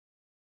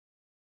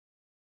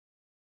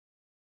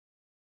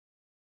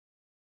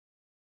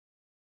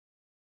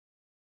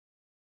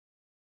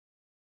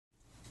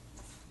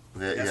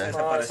Ya se No,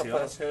 desapareció.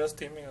 desapareció, es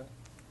tímido.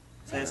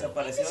 Se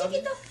desapareció.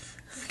 Espera,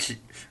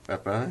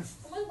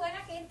 Muy buena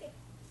gente.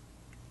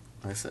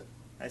 ahí está.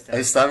 Ahí está.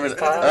 Ahí está, mira.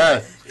 Espérate,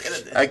 Ah,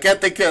 espérate. ahí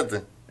quédate.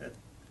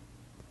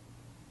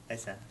 Ahí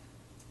está.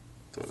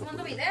 ¿Estás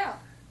tomando video?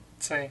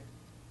 Sí.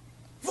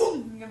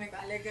 ¡Bum! Que me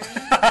vale que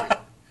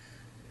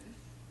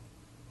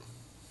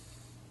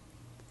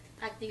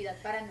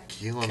Actividad paranormal.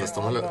 ¿Qué onda? ¿Qué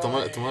Tómale, onda,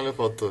 tómale, güey? tómale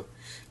foto.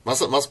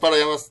 Más para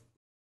allá, más.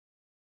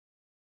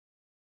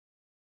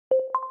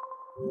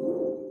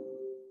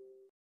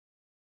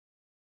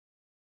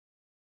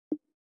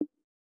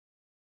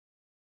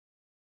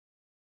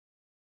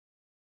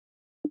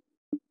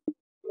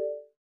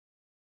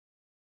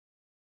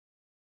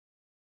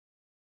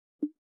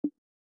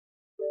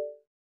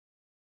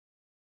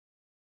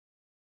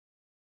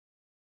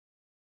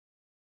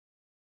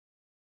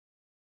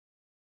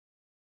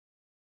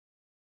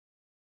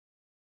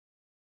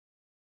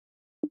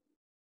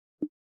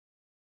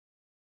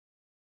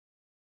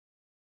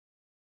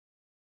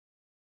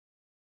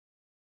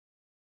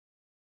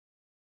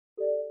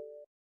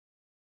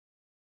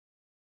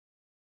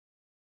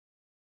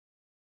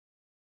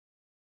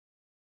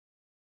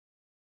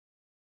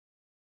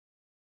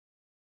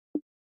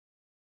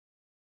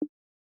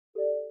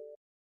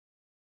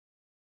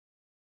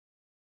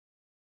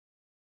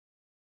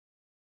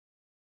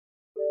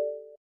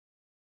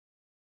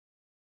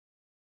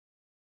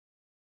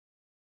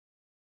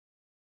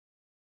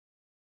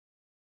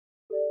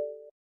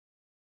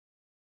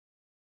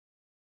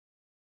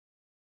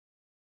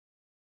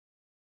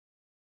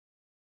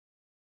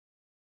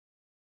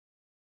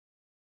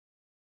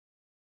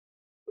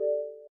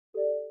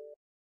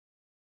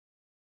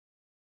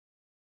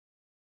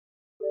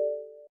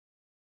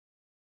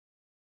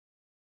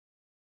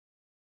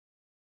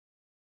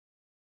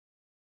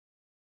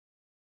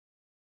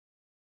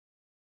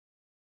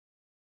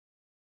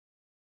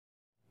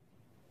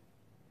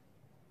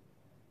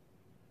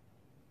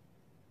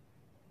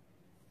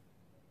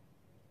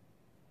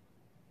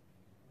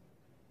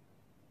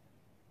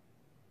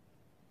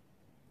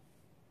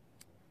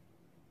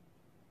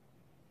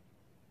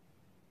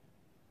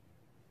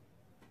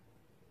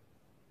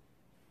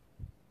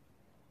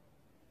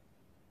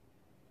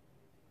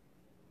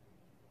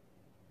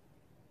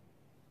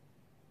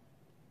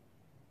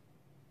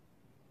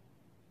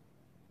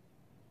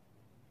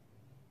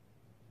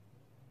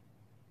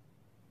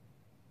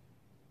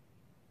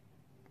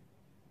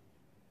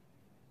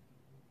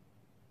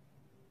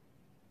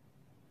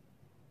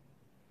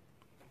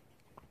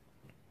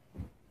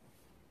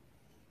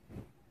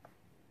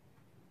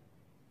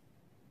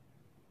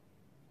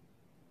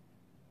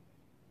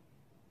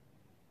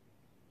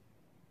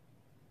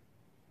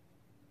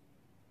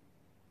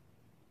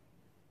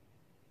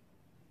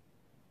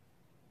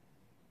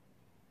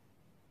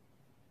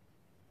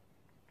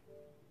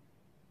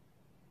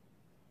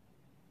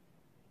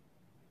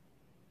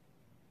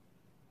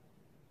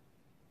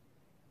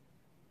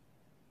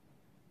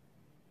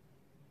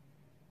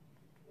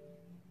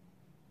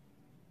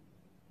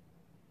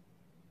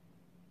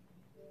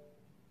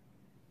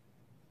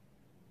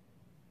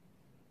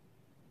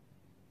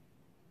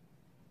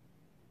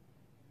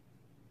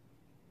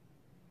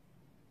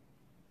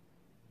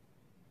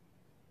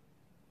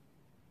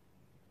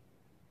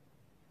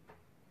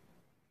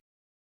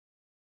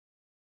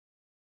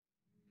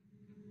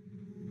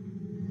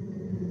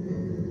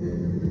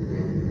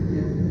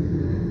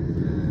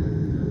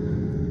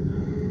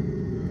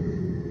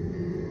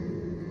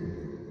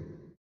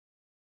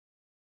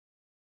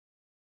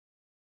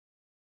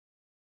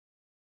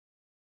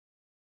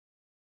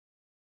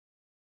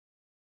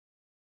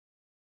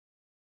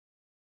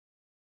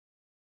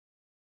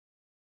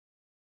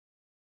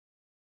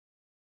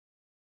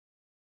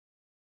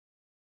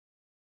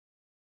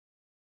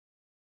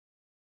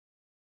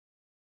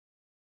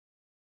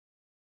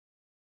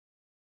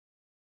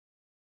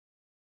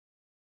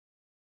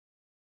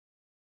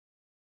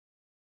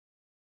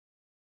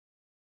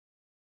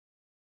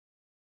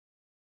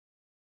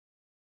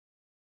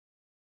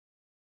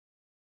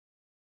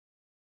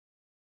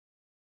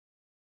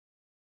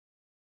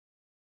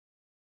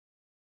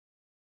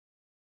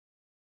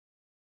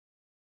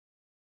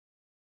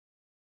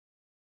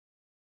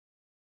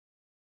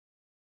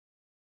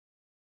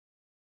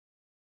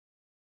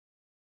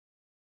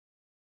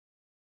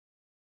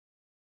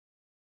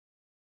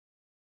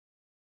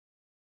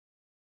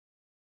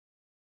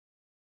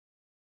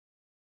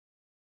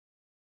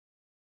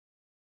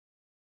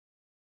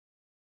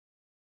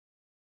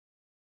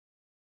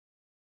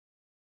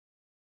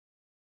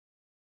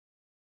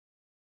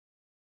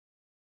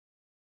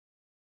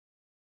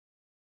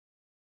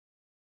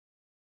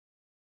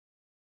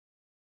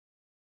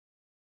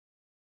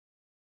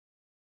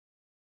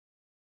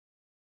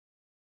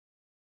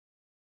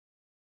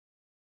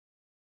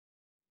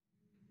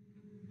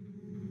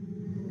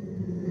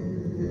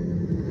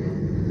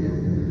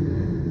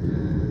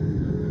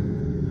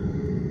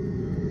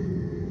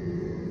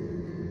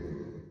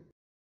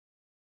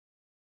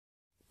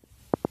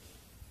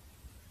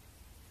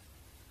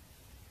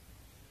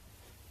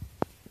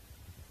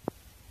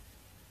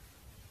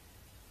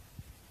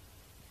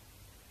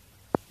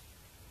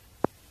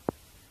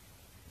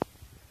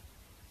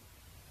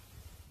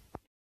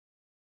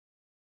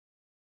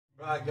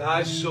 Right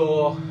guys,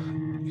 so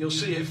you'll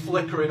see it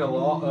flickering a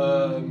lot.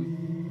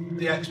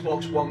 The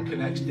Xbox One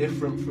Kinect's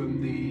different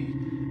from the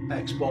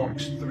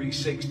Xbox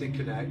 360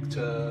 Kinect.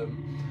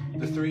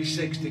 The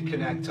 360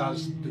 Kinect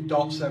has the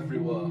dots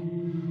everywhere,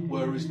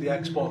 whereas the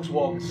Xbox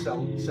One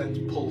sends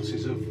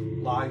pulses of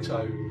light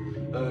out.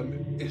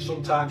 It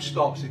sometimes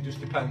stops, it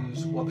just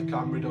depends what the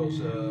camera does.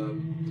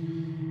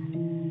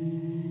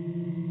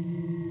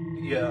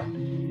 Yeah,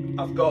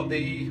 I've got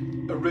the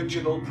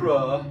original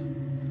Pro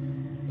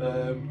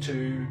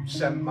to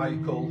St.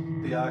 Michael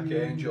the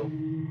Archangel.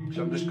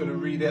 So I'm just going to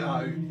read it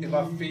out. If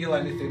I feel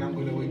anything, I'm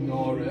going to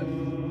ignore it.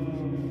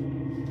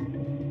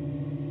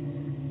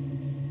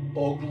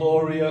 O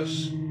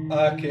glorious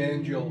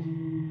Archangel,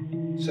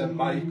 St.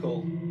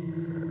 Michael,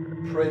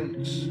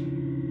 Prince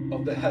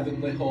of the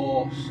heavenly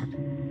host,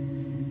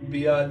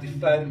 be our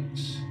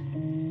defence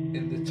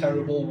in the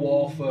terrible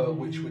warfare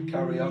which we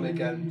carry on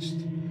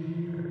against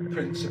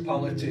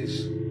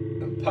principalities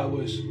and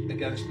powers,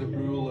 against the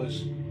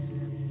rulers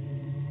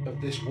of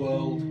this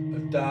world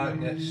of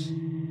darkness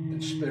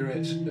and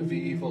spirits of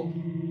evil.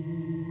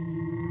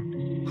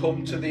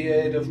 Come to the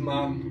aid of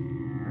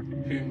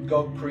man, whom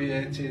God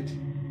created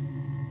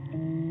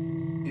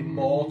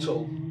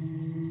immortal,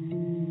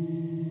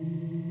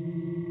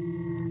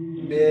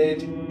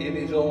 made in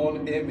his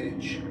own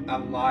image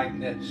and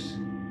likeness,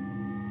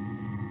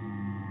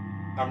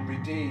 and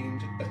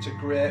redeemed at a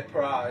great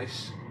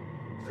price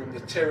from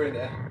the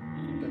tyranny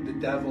of the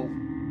devil.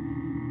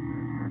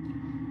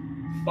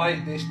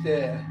 Fight this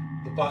day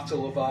the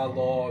battle of our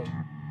Lord,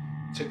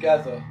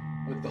 together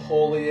with the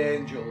holy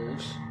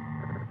angels,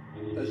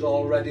 as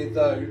already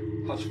thou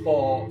hast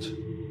fought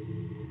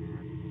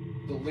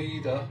the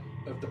leader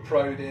of the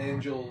proud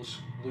angels,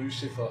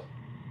 Lucifer.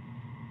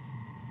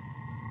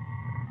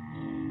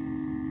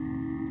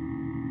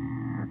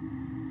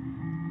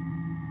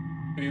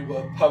 Who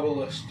were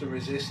powerless to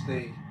resist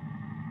thee,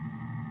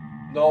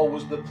 nor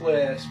was the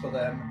place for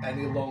them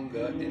any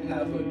longer in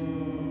heaven.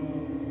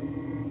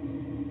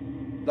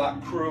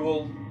 That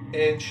cruel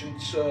ancient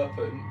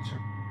serpent,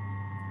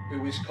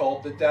 who is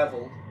called the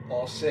devil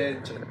or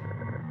Satan,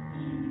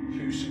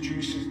 who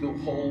seduces the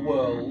whole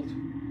world,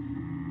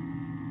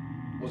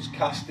 was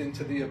cast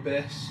into the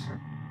abyss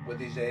with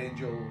his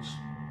angels.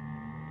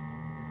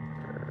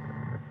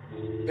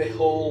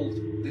 Behold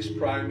this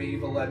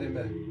primeval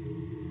enemy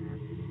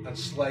and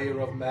slayer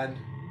of men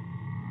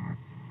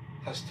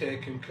has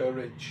taken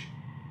courage,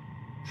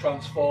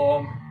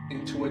 transformed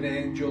into an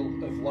angel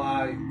of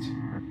light.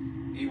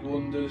 He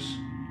wanders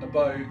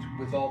about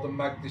with all the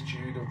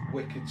magnitude of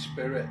wicked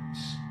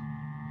spirits,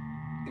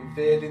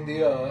 invading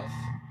the earth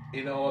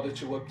in order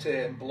to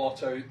obtain,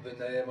 blot out the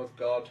name of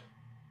God,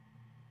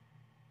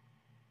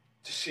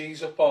 to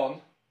seize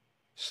upon,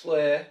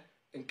 slay,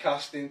 and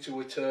cast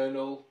into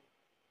eternal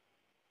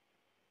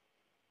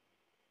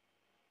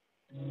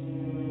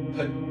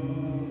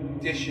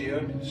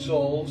perdition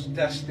souls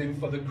destined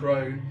for the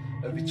crown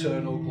of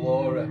eternal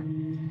glory.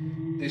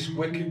 This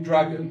wicked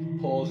dragon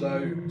pours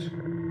out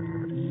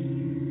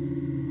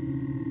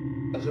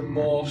as a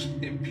most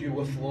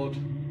impure flood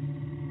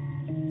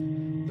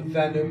the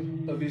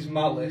venom of his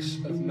malice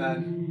of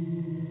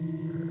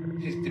men,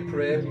 his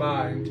depraved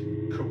mind,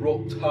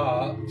 corrupt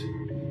heart,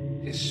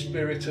 his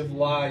spirit of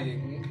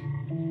lying,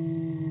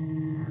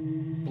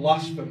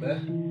 blasphemy,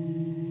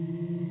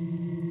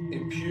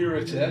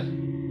 impurity,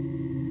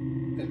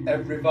 and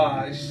every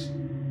vice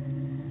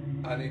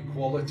and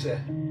inequality.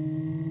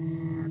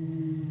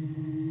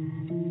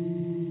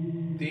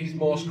 These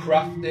most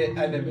crafty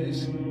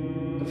enemies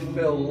have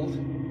filled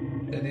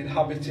and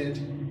inhabited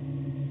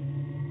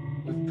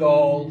with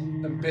gall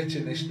and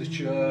bitterness the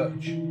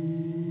church,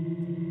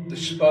 the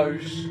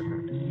spouse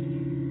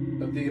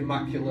of the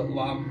Immaculate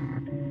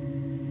Lamb,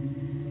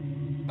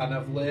 and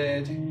have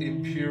laid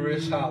in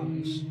purest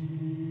hands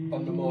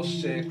on the most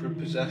sacred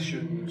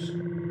possessions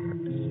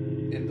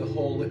in the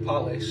holy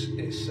palace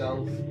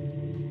itself.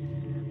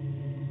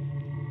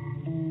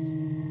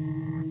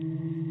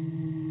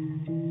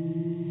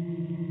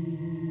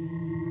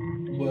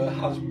 Where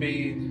has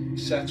been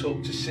set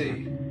up to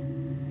see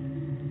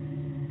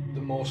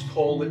the most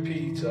holy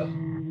Peter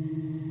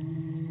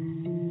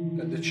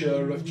and the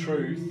chair of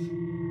truth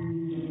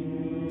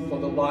for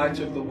the light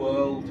of the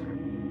world.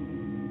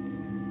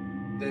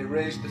 They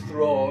raised the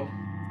throne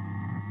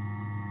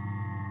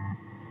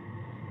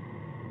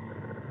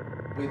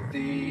with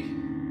the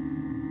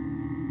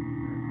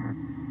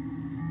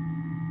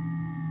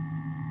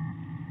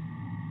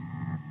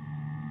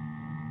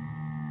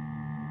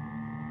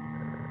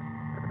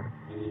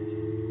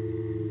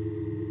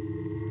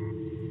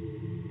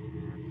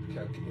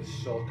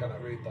so can I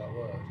read that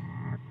word?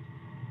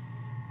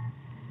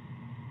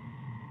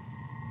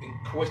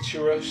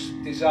 Inquisitorious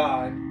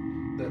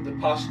design that the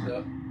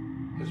pastor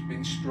has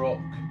been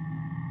struck.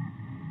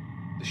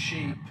 The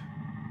sheep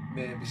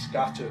may be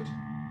scattered.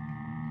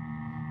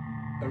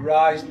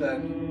 Arise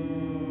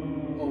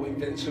then, O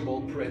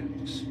invincible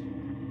prince.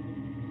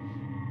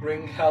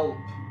 Bring help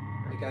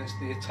against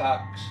the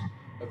attacks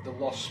of the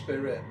lost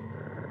spirit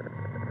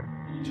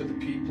to the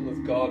people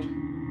of God.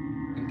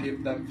 and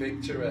give them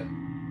victory.